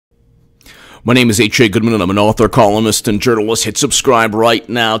My name is H.A. Goodman, and I'm an author, columnist, and journalist. Hit subscribe right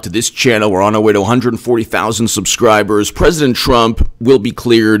now to this channel. We're on our way to 140,000 subscribers. President Trump will be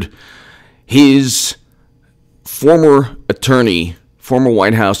cleared. His former attorney, former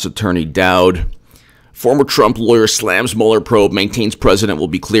White House attorney Dowd, former Trump lawyer, slams Mueller probe, maintains president will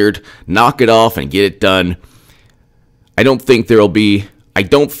be cleared. Knock it off and get it done. I don't think there'll be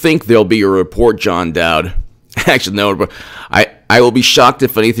a report, John Dowd. Actually, no. I will be shocked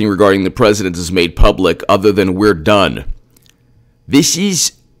if anything regarding the president is made public other than we're done. This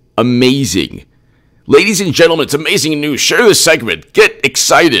is amazing. Ladies and gentlemen, it's amazing news. Share this segment. Get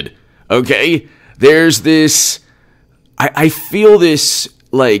excited. Okay? There's this... I feel this,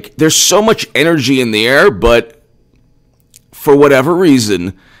 like, there's so much energy in the air, but for whatever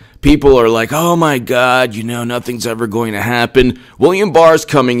reason, people are like, oh my God, nothing's ever going to happen. William Barr's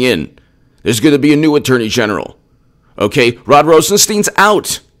coming in. There's going to be a new attorney general. Okay, Rod Rosenstein's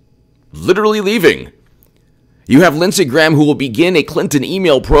out. Literally leaving. You have Lindsey Graham, who will begin a Clinton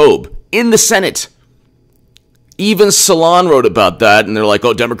email probe in the Senate. Even Salon wrote about that, and they're like,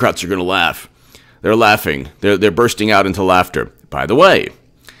 oh, Democrats are going to laugh. They're laughing. They're bursting out into laughter. By the way,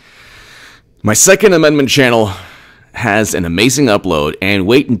 my Second Amendment channel has an amazing upload, and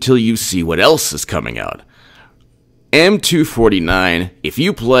wait until you see what else is coming out. M249, if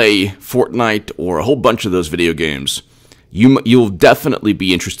you play Fortnite or a whole bunch of those video games, you'll definitely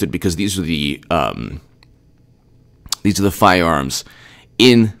be interested, because these are the firearms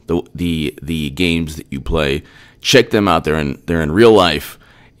in the games that you play. Check them out. They're in real life,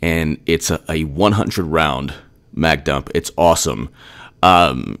 and it's a 100 round mag dump. It's awesome.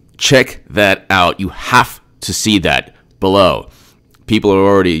 Check that out. You have to see that below. People are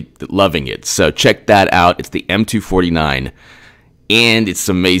already loving it, so check that out. It's the M249, and it's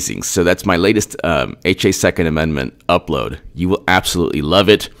amazing. So that's my latest HA Second Amendment upload. You will absolutely love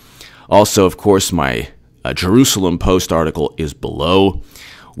it. Also, of course, my Jerusalem Post article is below.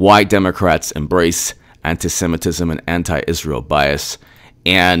 Why Democrats embrace anti-Semitism and anti-Israel bias,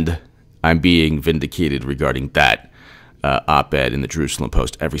 and I'm being vindicated regarding that op-ed in the Jerusalem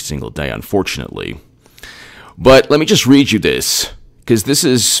Post every single day, unfortunately. But let me just read you this, because this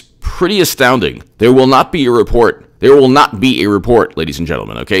is pretty astounding. There will not be a report. There will not be a report, ladies and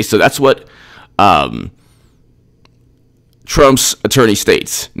gentlemen, okay? So that's what Trump's attorney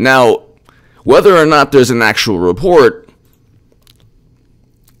states. Now, whether or not there's an actual report,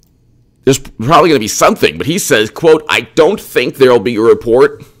 there's probably going to be something, but he says, quote, I don't think there'll be a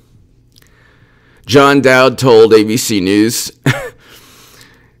report. John Dowd told ABC News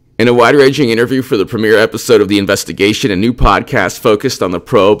in a wide-ranging interview for the premiere episode of The Investigation, a new podcast focused on the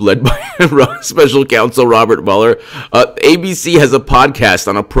probe led by Special Counsel Robert Mueller. ABC has a podcast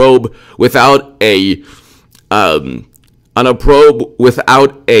on a probe without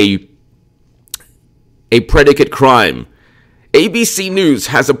a predicate crime. ABC News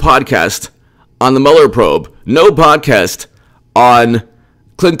has a podcast on the Mueller probe. No podcast on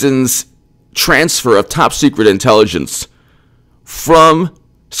Clinton's transfer of top-secret intelligence from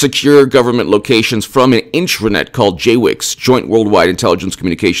secure government locations from an intranet called JWICS, Joint Worldwide Intelligence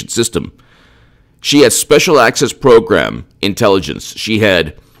Communication System. She had special access program intelligence. She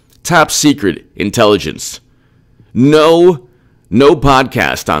had top-secret intelligence. No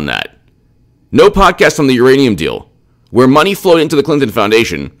podcast on that. No podcast on the uranium deal, where money flowed into the Clinton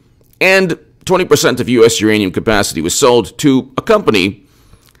Foundation, and 20% of U.S. uranium capacity was sold to a company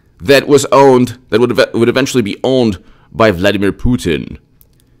that was owned, that would eventually be owned by Vladimir Putin.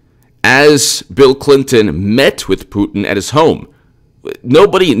 As Bill Clinton met with Putin at his home. No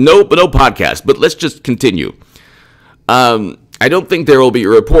podcast, but let's just continue. I don't think there will be a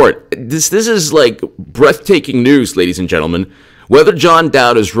report. This is like breathtaking news, ladies and gentlemen. Whether John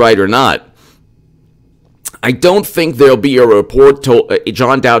Dowd is right or not, I don't think there'll be a report.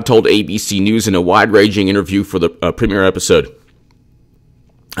 John Dowd told ABC News in a wide-ranging interview for the premiere episode.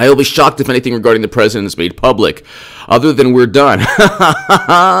 I will be shocked if anything regarding the president is made public, other than we're done.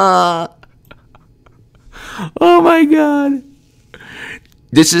 Oh my God.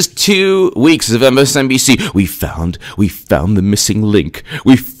 This is 2 weeks of MSNBC. We found the missing link.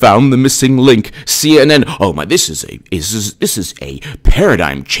 We found the missing link. CNN. Oh my, this is a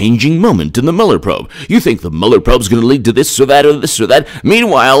paradigm-changing moment in the Mueller probe. You think the Mueller probe is going to lead to this or that or this or that?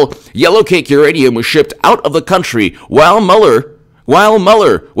 Meanwhile, yellow cake uranium was shipped out of the country while Mueller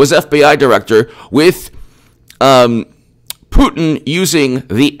was FBI director, with Putin using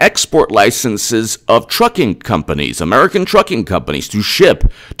the export licenses of trucking companies, American trucking companies, to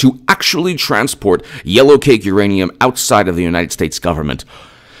actually transport yellow cake uranium outside of the United States government.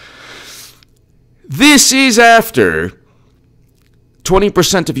 This is after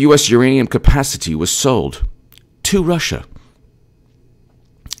 20% of U.S. uranium capacity was sold to Russia.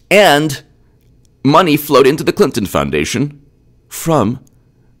 And money flowed into the Clinton Foundation from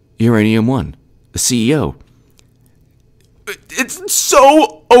Uranium One, the CEO. It's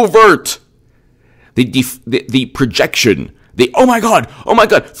so overt. The projection, oh my god,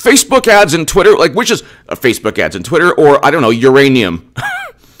 Facebook ads and Twitter, like which is Facebook ads and Twitter, or I don't know, uranium,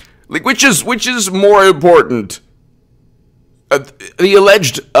 like which is more important? The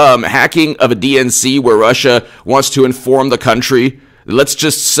alleged hacking of a DNC where Russia wants to inform the country. Let's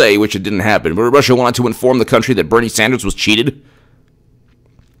just say, which it didn't happen, but Russia wanted to inform the country that Bernie Sanders was cheated.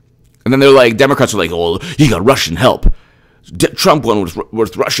 And then they're like, Democrats are like, oh, he got Russian help. Trump won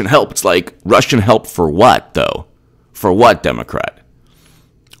with Russian help. It's like, Russian help for what, though? For what, Democrat?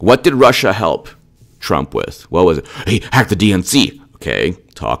 What did Russia help Trump with? What was it? He hacked the DNC. Okay,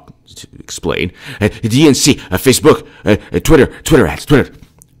 explain. DNC, Facebook, Twitter ads, Twitter.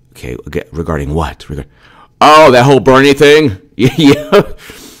 Okay, regarding what? Oh, that whole Bernie thing? Yeah.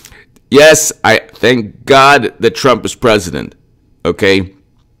 Yes, I thank God that Trump is president. Okay?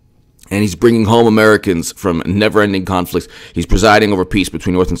 And he's bringing home Americans from never-ending conflicts. He's presiding over peace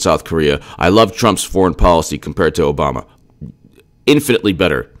between North and South Korea. I love Trump's foreign policy compared to Obama. Infinitely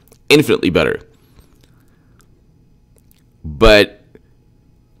better. Infinitely better. But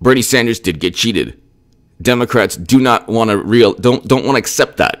Bernie Sanders did get cheated. Democrats do not want to don't want to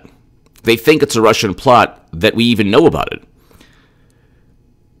accept that. They think it's a Russian plot that we even know about it.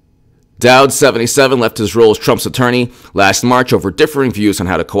 Dowd, 77, left his role as Trump's attorney last March over differing views on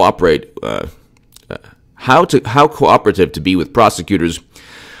how to cooperate, how cooperative to be with prosecutors.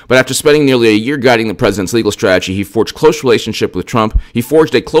 But after spending nearly a year guiding the president's legal strategy, he forged a close relationship with Trump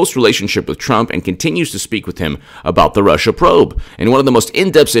and continues to speak with him about the Russia probe. In one of the most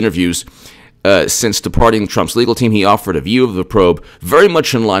in-depth interviews since departing Trump's legal team, he offered a view of the probe very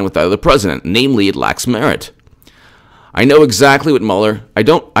much in line with that of the president, namely it lacks merit. I know exactly what Mueller. I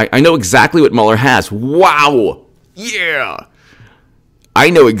know exactly what Mueller has. Wow. Yeah. I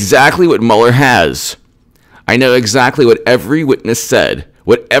know exactly what Mueller has. I know exactly what every witness said,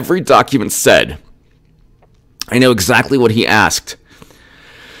 what every document said. I know exactly what he asked.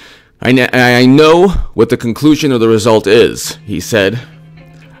 I know what the conclusion or the result is, he said.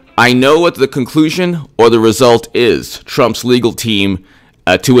 I know what the conclusion or the result is. Trump's legal team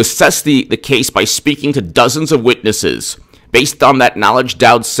to assess the case by speaking to dozens of witnesses. Based on that knowledge,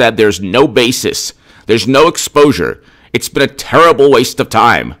 Dowd said there's no basis. There's no exposure. It's been a terrible waste of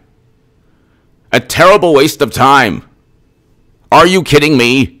time. A terrible waste of time. Are you kidding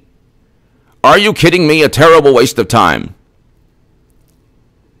me? Are you kidding me? A terrible waste of time.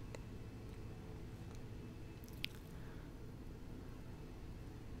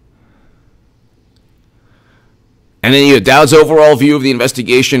 And then you have Dowd's overall view of the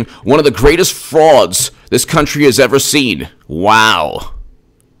investigation, one of the greatest frauds this country has ever seen. Wow.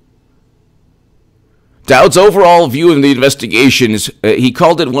 Dowd's overall view of the investigation is, he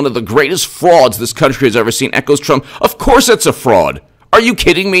called it one of the greatest frauds this country has ever seen. Echoes Trump. Of course it's a fraud. Are you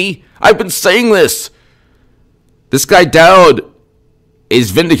kidding me? I've been saying this. This guy Dowd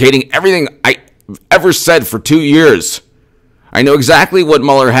is vindicating everything I ever said for 2 years. I know exactly what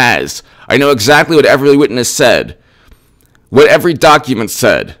Mueller has. I know exactly what every witness said. What every document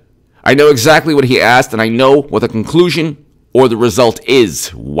said. I know exactly what he asked, and I know what the conclusion or the result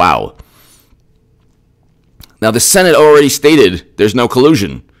is. Wow. Now, the Senate already stated there's no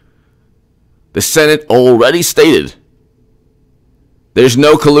collusion. The Senate already stated there's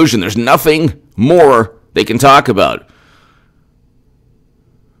no collusion. There's nothing more they can talk about.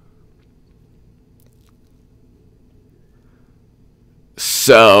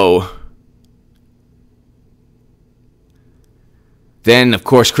 So then, of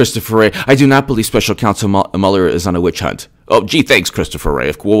course, Christopher Wray. I do not believe Special Counsel Mueller is on a witch hunt. Oh, gee, thanks, Christopher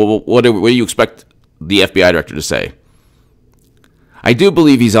Wray. What do you expect the FBI director to say? I do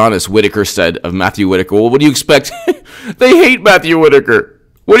believe he's honest, Whitaker said of Matthew Whitaker. Well, what do you expect? They hate Matthew Whitaker.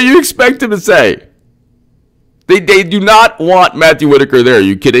 What do you expect him to say? They do not want Matthew Whitaker there. Are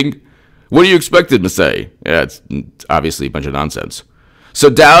you kidding? What do you expect him to say? Yeah, it's obviously a bunch of nonsense. So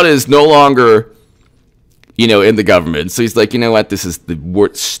Dowd is no longer, in the government. So he's like, you know what? This is the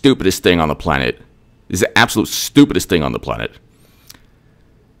stupidest thing on the planet. This is the absolute stupidest thing on the planet.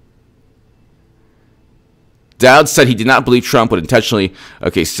 Dowd said he did not believe Trump would intentionally,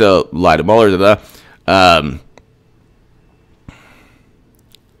 lie to Mueller.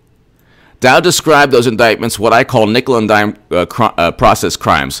 Dowd described those indictments what I call nickel and dime process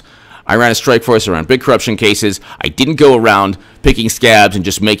crimes. I ran a strike force around big corruption cases. I didn't go around picking scabs and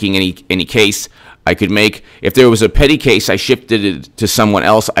just making any case. I could make. If there was a petty case, I shifted it to someone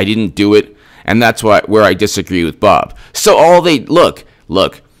else. I didn't do it, and that's where I disagree with Bob. So look.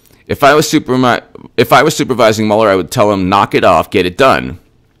 If I was supervising Mueller, I would tell him, knock it off, get it done.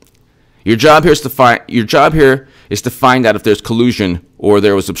 Your job here is to find out if there's collusion or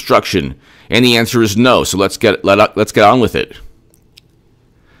there was obstruction, and the answer is no. So let's get on with it.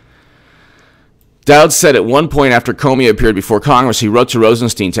 Dowd said at one point after Comey appeared before Congress, he wrote to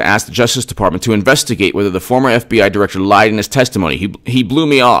Rosenstein to ask the Justice Department to investigate whether the former FBI director lied in his testimony. He blew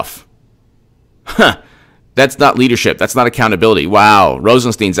me off. Huh. That's not leadership. That's not accountability. Wow.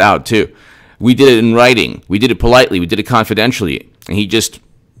 Rosenstein's out, too. We did it in writing. We did it politely. We did it confidentially. And he just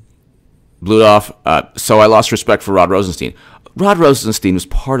blew it off. So I lost respect for Rod Rosenstein. Rod Rosenstein was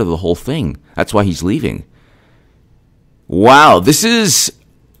part of the whole thing. That's why he's leaving. Wow. This is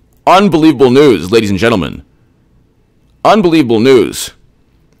unbelievable news, ladies and gentlemen. Unbelievable news.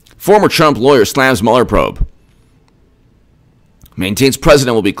 Former Trump lawyer slams Mueller probe. Maintains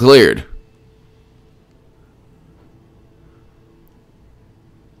president will be cleared.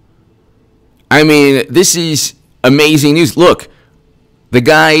 I mean, this is amazing news. Look, the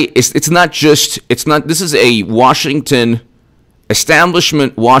guy this is a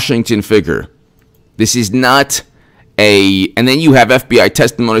establishment Washington figure. This is not and then you have FBI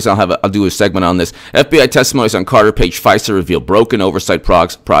testimonies. I'll do a segment on this. FBI testimonies on Carter Page, FISA reveal broken oversight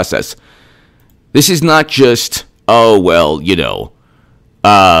process. This is not just, one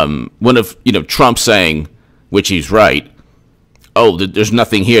of Trump saying, which he's right, there's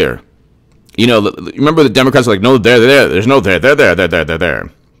nothing here. Remember the Democrats are like, no, they're there. There's no there. They're there.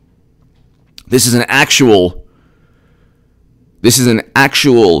 This is an actual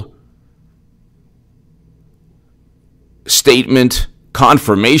statement,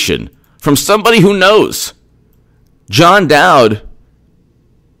 confirmation from somebody who knows. John Dowd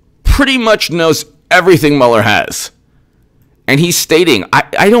pretty much knows everything Mueller has. And he's stating,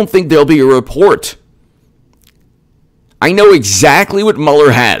 I don't think there'll be a report. I know exactly what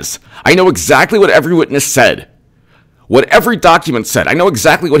Mueller has. I know exactly what every witness said. What every document said. I know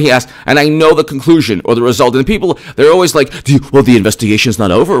exactly what he asked, and I know the conclusion or the result. And people, they're always like, the investigation's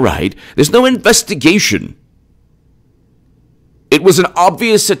not over, right? There's no investigation. It was an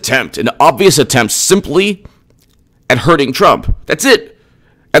obvious attempt simply at hurting Trump. That's it.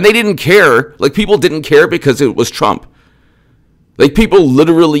 And they didn't care. Like, people didn't care because it was Trump. Like, people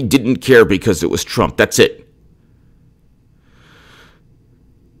literally didn't care because it was Trump. That's it.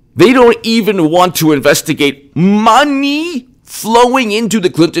 They don't even want to investigate money flowing into the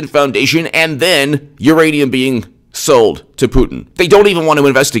Clinton Foundation and then uranium being sold to Putin. They don't even want to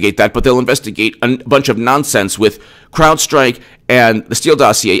investigate that, but they'll investigate a bunch of nonsense with CrowdStrike and the Steele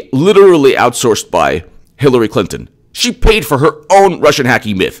dossier, literally outsourced by Hillary Clinton. She paid for her own Russian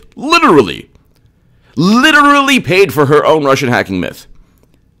hacking myth. Literally paid for her own Russian hacking myth.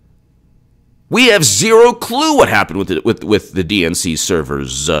 We have zero clue what happened with the DNC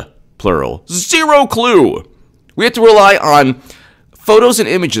servers, plural. Zero clue. We have to rely on photos and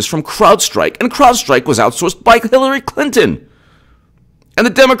images from CrowdStrike, and CrowdStrike was outsourced by Hillary Clinton and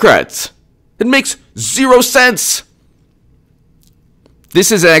the Democrats. It makes zero sense.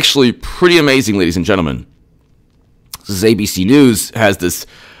 This is actually pretty amazing, ladies and gentlemen. This is ABC News has this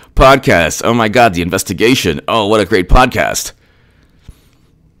podcast. Oh my God, the investigation. Oh, what a great podcast.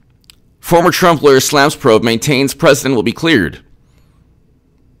 Former Trump lawyer slams probe, maintains president will be cleared.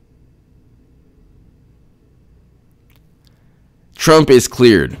 Trump is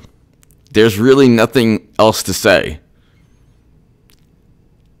cleared. There's really nothing else to say.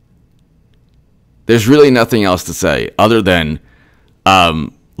 There's really nothing else to say other than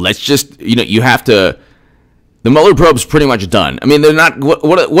let's just, you have to. The Mueller probe's pretty much done. I mean, they're not.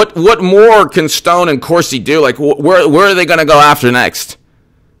 What more can Stone and Corsi do? Like, where are they going to go after next?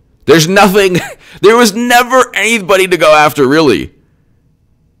 There's nothing. There was never anybody to go after, really.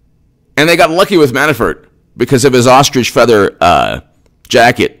 And they got lucky with Manafort because of his ostrich feather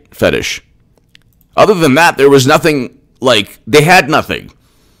jacket fetish. Other than that, there was nothing. Like, they had nothing.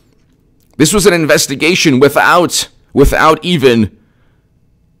 This was an investigation without even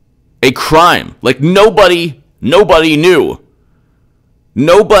a crime. Like, nobody knew.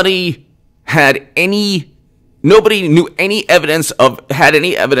 Nobody knew any evidence of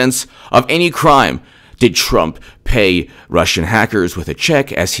any crime. Did Trump pay Russian hackers with a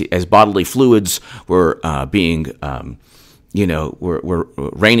check as bodily fluids were were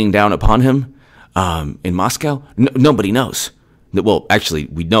raining down upon him in Moscow? Nobody knows. Well, actually,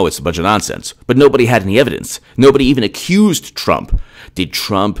 we know it's a bunch of nonsense, but nobody had any evidence. Nobody even accused Trump. Did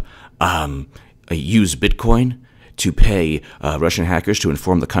Trump use Bitcoin? to pay Russian hackers to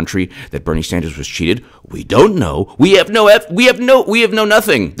inform the country that Bernie Sanders was cheated? We don't know. We have no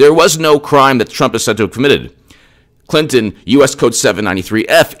nothing. There was no crime that Trump is said to have committed. Clinton, U.S. Code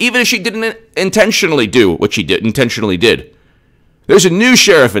 793F, even if she didn't intentionally do what she intentionally did. There's a new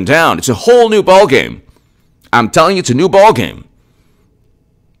sheriff in town. It's a whole new ballgame. I'm telling you, it's a new ballgame.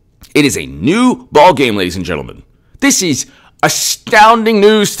 It is a new ballgame, ladies and gentlemen. This is astounding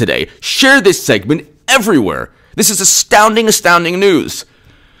news today. Share this segment everywhere. This is astounding news.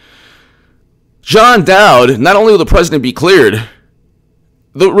 John Dowd, not only will the president be cleared,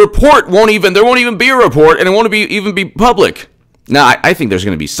 the report there won't even be a report, and it won't even be public. Now, I think there's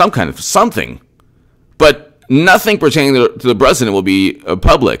going to be some kind of something, but nothing pertaining to the president will be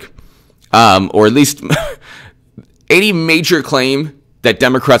public, or at least any major claim that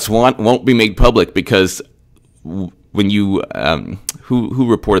Democrats want won't be made public, because when you, who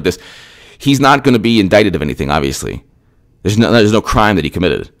reported this, he's not going to be indicted of anything, obviously. There's no crime that he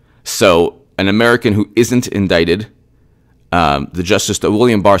committed. So an American who isn't indicted,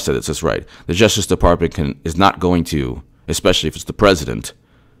 William Barr said this, that's right. The Justice Department is not going to, especially if it's the president,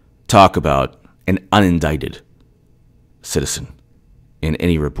 talk about an unindicted citizen in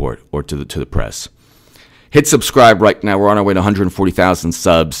any report or to the press. Hit subscribe right now. We're on our way to 140,000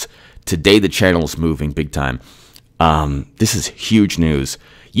 subs. Today the channel is moving big time. This is huge news.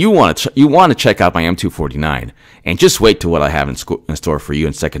 You want to check out my M249, and just wait to what I have in store for you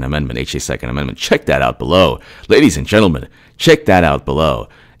in Second Amendment, HA Second Amendment. Check that out below. Ladies and gentlemen, check that out below.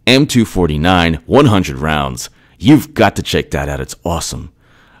 M249, 100 rounds. You've got to check that out. It's awesome.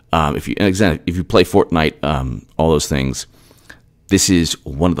 If you play Fortnite, all those things, this is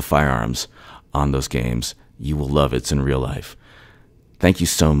one of the firearms on those games. You will love it. It's in real life. Thank you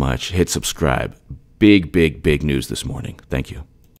so much. Hit subscribe. Big news this morning. Thank you.